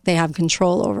point. They have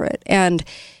control over it. And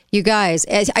you guys,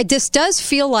 this does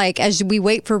feel like as we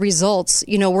wait for results,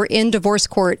 we're in divorce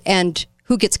court and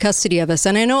who gets custody of us.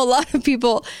 And I know a lot of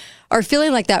people are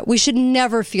feeling like that. We should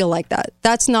never feel like that.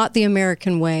 That's not the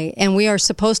American way. And we are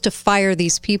supposed to fire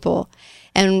these people.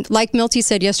 And like Milty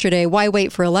said yesterday, why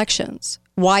wait for elections?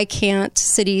 Why can't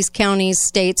cities, counties,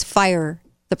 states fire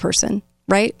the person,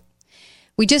 right?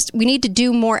 We need to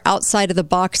do more outside of the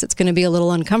box that's going to be a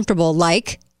little uncomfortable,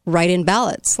 like write-in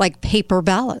ballots, like paper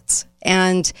ballots,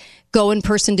 and go in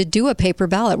person to do a paper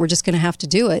ballot. We're just going to have to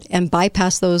do it and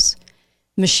bypass those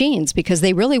machines because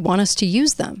they really want us to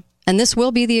use them. And this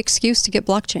will be the excuse to get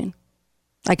blockchain.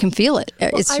 I can feel it.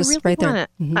 It's just right there.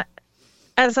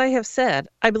 As I have said,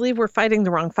 I believe we're fighting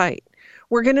the wrong fight.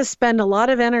 We're going to spend a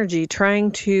lot of energy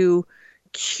trying to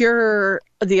cure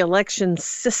the election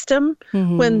system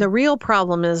when the real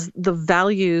problem is the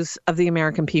values of the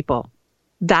American people.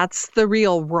 That's the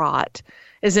real rot,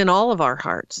 is in all of our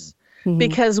hearts.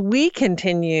 Because we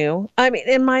continue,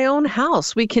 in my own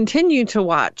house, we continue to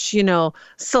watch,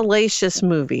 salacious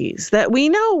movies that we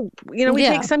know, we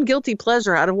take some guilty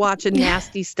pleasure out of watching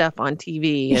nasty stuff on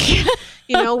TV. And,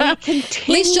 we continue, at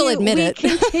least you'll admit it. We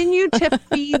continue to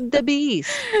feed the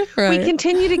beast. Right. We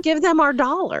continue to give them our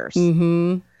dollars.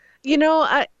 It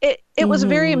was a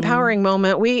very empowering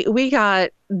moment. We got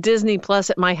Disney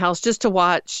Plus at my house just to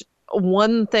watch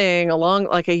one thing along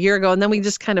like a year ago, and then we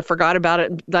just kind of forgot about it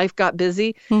and life got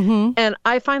busy. And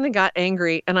I finally got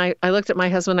angry and I looked at my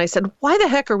husband and I said, why the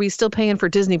heck are we still paying for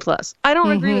Disney Plus? I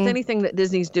don't agree with anything that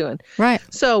Disney's doing. Right.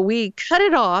 So we cut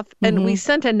it off and we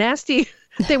sent a nasty,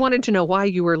 they wanted to know why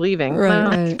you were leaving.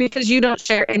 Right. Because you don't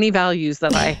share any values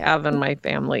that I have in my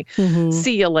family.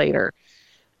 See you later.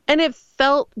 And it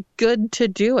felt good to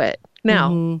do it.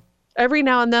 Now, every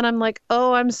now and then I'm like,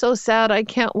 oh, I'm so sad. I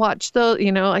can't watch those,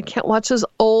 I can't watch those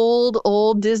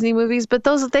old Disney movies, but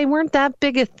they weren't that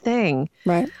big a thing.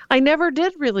 Right. I never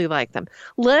did really like them.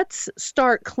 Let's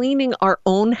start cleaning our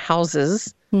own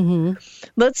houses.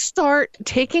 Let's start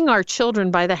taking our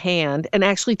children by the hand and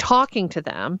actually talking to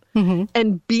them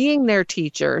and being their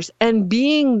teachers and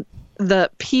being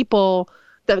the people,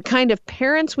 the kind of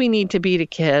parents we need to be to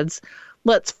kids.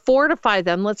 Let's fortify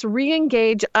them. Let's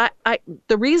re-engage.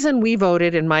 The reason we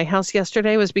voted in my house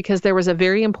yesterday was because there was a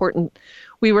very important,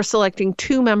 we were selecting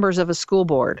 2 members of a school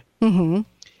board.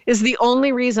 Is the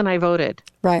only reason I voted.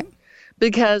 Right.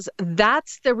 Because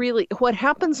that's what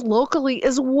happens locally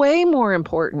is way more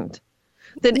important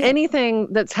than anything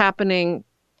that's happening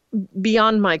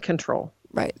beyond my control.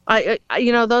 Right.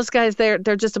 Those guys, they're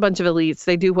just a bunch of elites.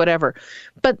 They do whatever.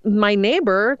 But my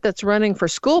neighbor that's running for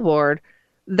school board,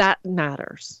 that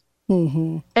matters.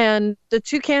 And the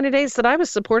 2 candidates that I was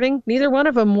supporting, neither one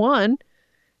of them won.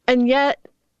 And yet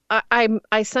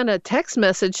I sent a text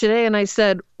message today and I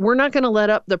said, we're not going to let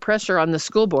up the pressure on the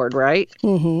school board, right?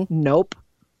 Nope.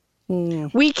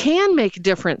 We can make a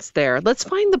difference there. Let's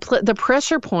find the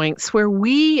pressure points where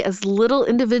we as little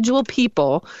individual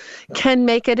people can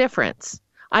make a difference.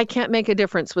 I can't make a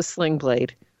difference with Sling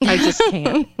Blade. I just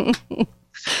can't.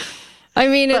 I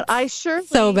mean, but I surely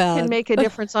so bad. can make a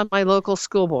difference on my local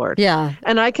school board. Yeah.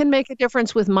 And I can make a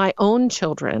difference with my own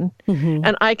children.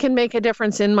 And I can make a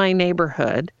difference in my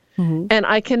neighborhood. And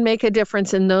I can make a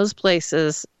difference in those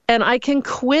places. And I can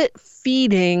quit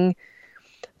feeding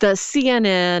the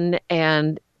CNN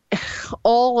and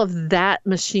all of that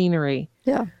machinery.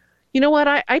 Yeah. You know what?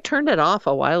 I turned it off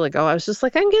a while ago. I was just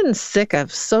like, I'm getting sick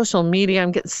of social media.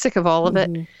 I'm getting sick of all of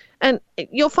it. And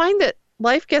you'll find that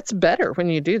life gets better when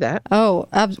you do that. Oh,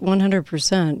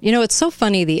 100%. You know, it's so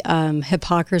funny, the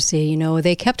hypocrisy. You know,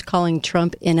 they kept calling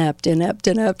Trump inept.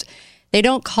 They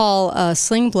don't call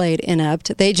Sling Blade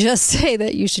inept. They just say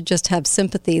that you should just have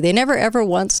sympathy. They never, ever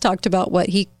once talked about what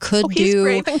he could do. He's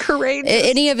brave and courageous.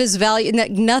 Any of his value,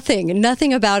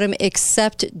 nothing about him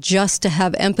except just to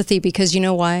have empathy. Because you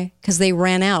know why? Because they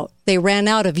ran out. They ran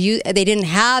out of you. They didn't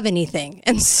have anything.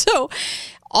 And so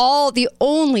the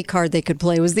only card they could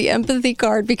play was the empathy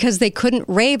card, because they couldn't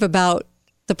rave about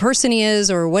the person he is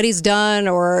or what he's done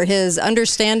or his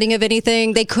understanding of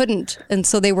anything. They couldn't. And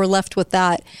so they were left with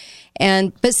that.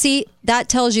 But see, that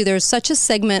tells you there's such a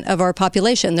segment of our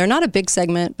population. They're not a big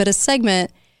segment, but a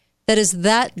segment that is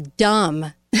that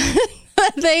dumb.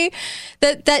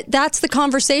 That's the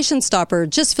conversation stopper.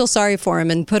 Just feel sorry for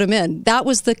him and put him in. That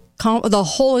was the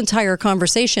whole entire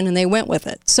conversation, and they went with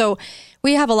it. So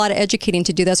we have a lot of educating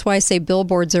to do. That's why I say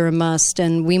billboards are a must,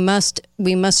 and we must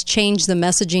change the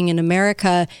messaging in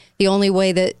America the only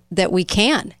way that we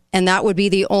can, and that would be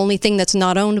the only thing that's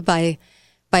not owned by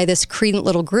this credent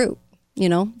little group, you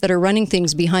know, that are running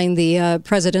things behind the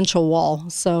presidential wall.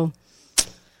 So,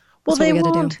 well, they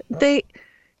won't.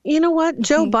 You know what?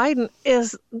 Joe Biden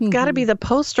is got to be the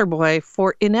poster boy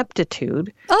for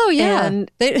ineptitude. Oh yeah, and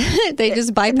they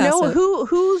just bypass it.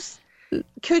 Who's?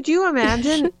 Could you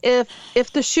imagine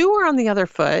if the shoe were on the other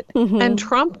foot and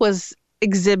Trump was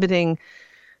exhibiting?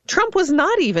 Trump was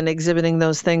not even exhibiting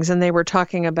those things, and they were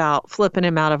talking about flipping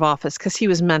him out of office because he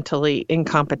was mentally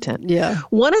incompetent. Yeah.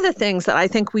 One of the things that I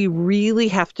think we really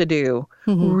have to do,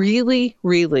 really,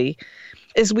 really,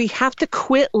 is we have to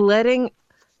quit letting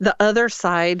the other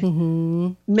side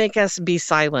make us be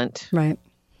silent. Right.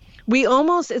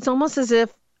 It's almost as if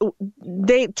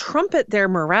they trumpet their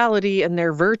morality and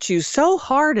their virtue so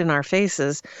hard in our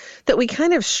faces that we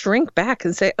kind of shrink back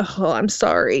and say, "Oh, I'm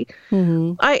sorry."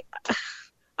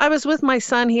 I was with my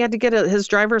son. He had to get his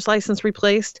driver's license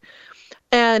replaced,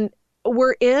 and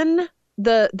we're in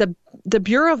the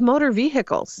Bureau of Motor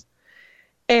Vehicles.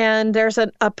 And there's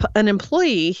an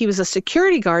employee. He was a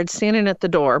security guard standing at the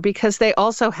door because they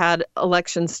also had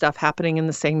election stuff happening in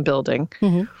the same building.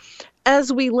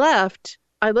 As we left,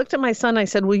 I looked at my son. I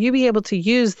said, "Will you be able to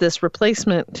use this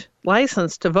replacement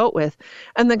license to vote with?"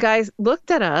 And the guy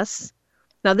looked at us.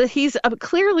 Now that he's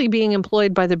clearly being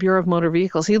employed by the Bureau of Motor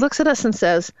Vehicles, he looks at us and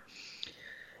says,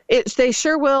 "They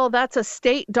sure will. That's a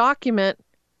state document.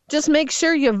 Just make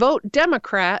sure you vote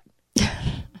Democrat."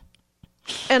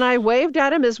 And I waved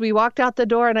at him as we walked out the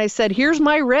door, and I said, "Here's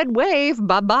my red wave.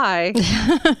 Bye-bye."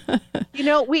 You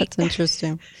know, That's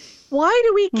interesting. Why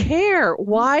do we care?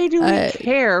 Why do we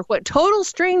care what total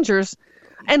strangers,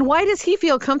 and why does he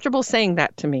feel comfortable saying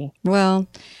that to me? Well,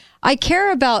 I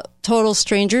care about total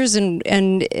strangers and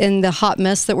in the hot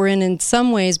mess that we're in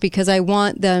some ways, because I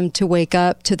want them to wake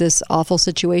up to this awful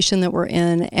situation that we're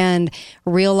in and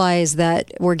realize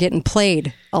that we're getting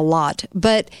played a lot.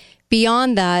 But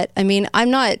beyond that, I mean, I'm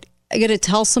not going to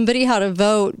tell somebody how to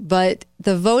vote, but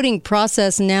the voting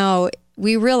process now,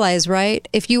 we realize, right?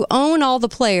 If you own all the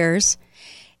players,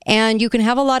 and you can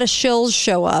have a lot of shills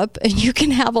show up, and you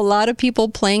can have a lot of people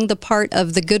playing the part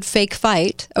of the good fake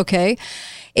fight, okay?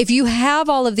 If you have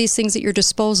all of these things at your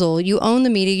disposal, you own the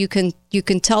media, you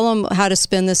can tell them how to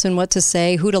spin this and what to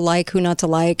say, who to like, who not to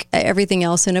like, everything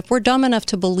else. And if we're dumb enough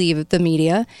to believe the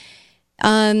media,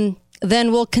 then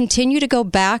we'll continue to go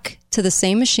back to the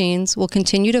same machines. We'll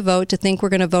continue to vote, to think we're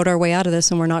going to vote our way out of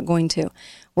this, and we're not going to.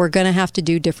 We're going to have to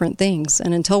do different things.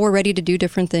 And until we're ready to do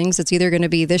different things, it's either going to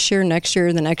be this year, next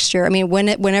year, the next year. I mean,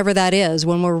 whenever that is,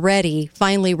 when we're ready,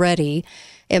 finally ready,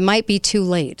 it might be too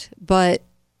late. But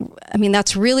I mean,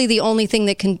 that's really the only thing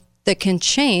that can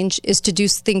change, is to do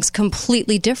things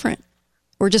completely different.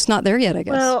 We're just not there yet, I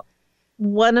guess. Well,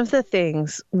 one of the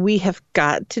things we have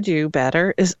got to do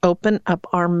better is open up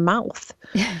our mouth.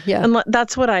 Yeah. And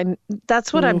that's what I'm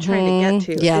trying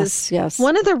to get to. Yes.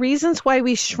 One of the reasons why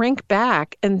we shrink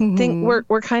back and think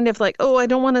we're kind of like, "Oh, I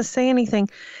don't want to say anything,"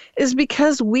 is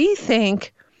because we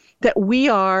think that we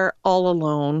are all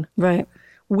alone. Right.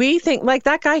 We think, like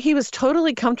that guy, he was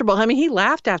totally comfortable. I mean, he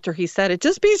laughed after he said it.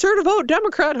 Just be sure to vote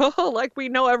Democrat, like we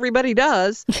know everybody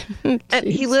does. And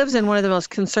he lives in one of the most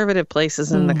conservative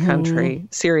places in the country.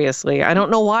 Seriously. I don't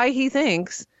know why he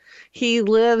thinks he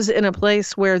lives in a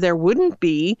place where there wouldn't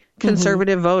be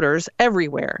conservative voters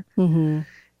everywhere.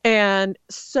 And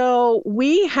so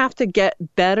we have to get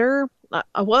better.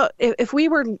 Well, if we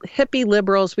were hippie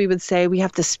liberals, we would say we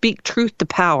have to speak truth to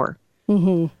power.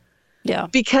 Yeah.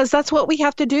 Because that's what we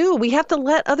have to do. We have to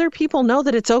let other people know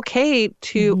that it's okay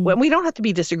to, when we don't have to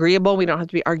be disagreeable. We don't have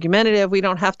to be argumentative. We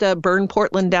don't have to burn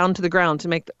Portland down to the ground to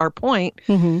make our point.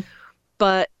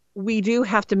 But we do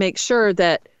have to make sure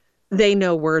that they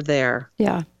know we're there.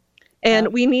 Yeah.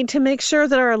 And we need to make sure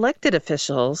that our elected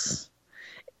officials,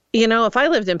 you know, if I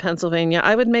lived in Pennsylvania,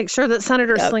 I would make sure that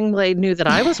Senator Slingblade knew that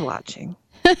I was watching.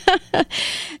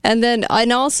 And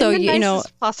also, in the you know,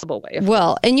 nicest possible way.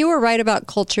 Well, and you were right about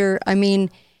culture. I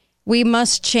mean, we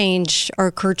must change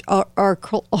our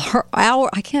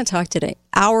I can't talk today.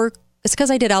 It's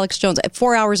because I did Alex Jones.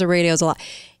 4 hours of radio is a lot.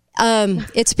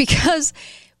 It's because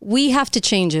we have to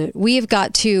change it. We have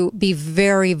got to be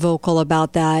very vocal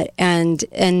about that and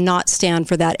not stand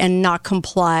for that and not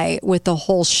comply with the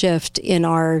whole shift in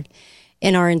our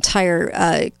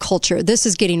entire culture. This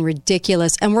is getting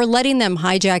ridiculous, and we're letting them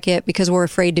hijack it because we're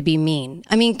afraid to be mean.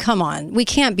 I mean, come on. We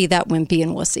can't be that wimpy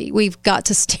and wussy. We've got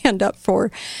to stand up for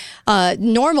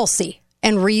normalcy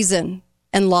and reason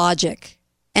and logic.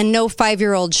 And no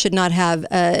 5-year-old should not have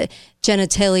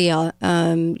genitalia,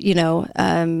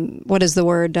 what is the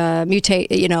word?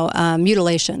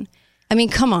 Mutilation. I mean,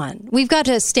 come on. We've got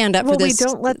to stand up for this.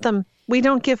 We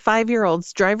don't give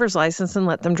 5-year-olds driver's license and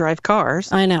let them drive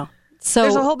cars. I know. So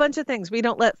there's a whole bunch of things we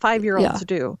don't let 5-year-olds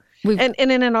do. And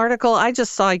in an article I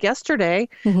just saw yesterday,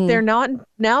 they're not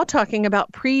now talking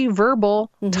about pre-verbal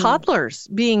toddlers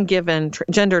being given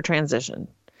gender transition.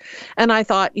 And I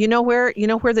thought, you know where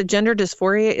the gender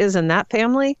dysphoria is in that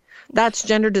family? That's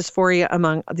gender dysphoria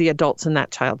among the adults in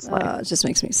that child's life. It just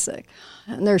makes me sick.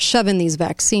 And they're shoving these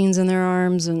vaccines in their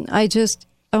arms. And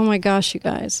oh my gosh, you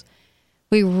guys,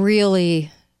 we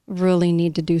really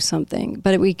need to do something.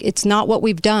 But it's not what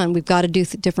we've done. We've got to do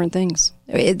different things.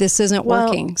 This isn't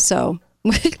working. So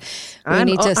we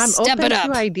need to step it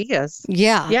up. To ideas.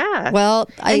 Yeah. Yeah. Well,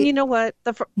 and you know what?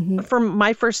 For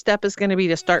my first step is going to be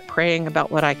to start praying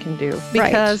about what I can do.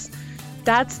 Because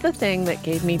that's the thing that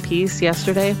gave me peace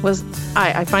yesterday was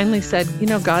I finally said,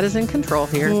 God is in control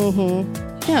here.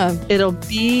 Yeah. It'll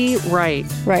be right.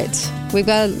 Right. We've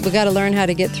got to learn how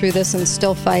to get through this and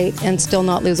still fight and still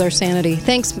not lose our sanity.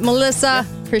 Thanks, Melissa. Yeah.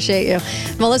 Appreciate you.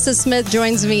 Melissa Smith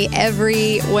joins me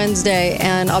every Wednesday,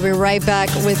 and I'll be right back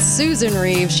with Susan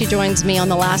Reeves. She joins me on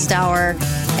the last hour.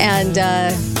 And,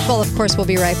 of course, we'll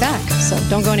be right back. So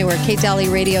don't go anywhere.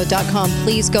 KateDalleyRadio.com.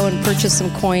 Please go and purchase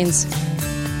some coins.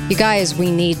 You guys,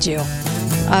 we need you.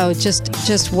 Oh,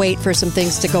 just wait for some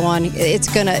things to go on.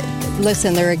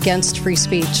 Listen, they're against free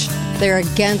speech.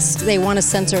 They want to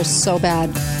censor us so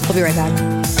bad. We'll be right back.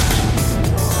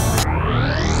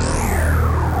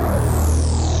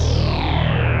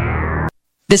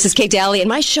 This is Kate Daly, and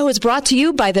my show is brought to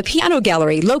you by the Piano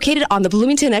Gallery, located on the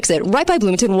Bloomington exit, right by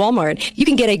Bloomington Walmart. You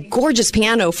can get a gorgeous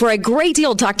piano for a great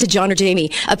deal. Talk to John or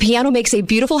Jamie. A piano makes a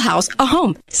beautiful house a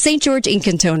home. St. George Ink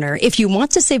and Toner. If you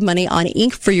want to save money on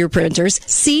ink for your printers,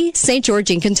 see St. George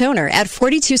Ink and Toner at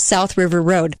 42 South River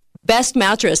Road. Best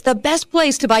Mattress, the best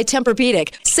place to buy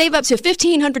Tempur-Pedic. Save up to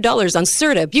 $1,500 on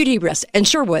Serta, Beauty Rest, and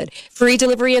Sherwood. Free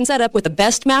delivery and setup with the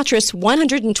Best Mattress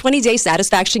 120-day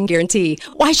satisfaction guarantee.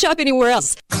 Why shop anywhere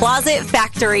else? Closet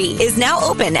Factory is now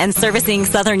open and servicing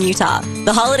Southern Utah.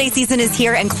 The holiday season is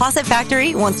here, and Closet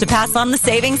Factory wants to pass on the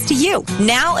savings to you.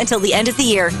 Now until the end of the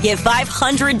year, get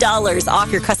 $500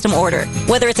 off your custom order.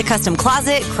 Whether it's a custom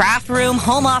closet, craft room,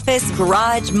 home office,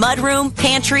 garage, mudroom,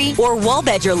 pantry, or wall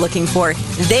bed you're looking for,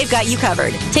 they've got you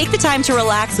covered. Take the time to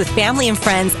relax with family and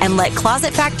friends and let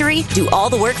Closet Factory do all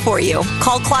the work for you.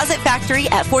 Call Closet Factory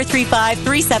at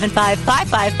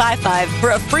 435-375-5555 for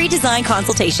a free design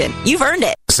consultation. You've earned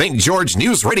it. St. George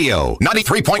News Radio,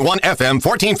 93.1 FM,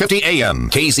 1450 AM,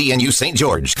 KZNU St.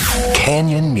 George.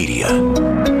 Canyon Media.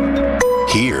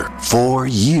 Here for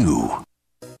you.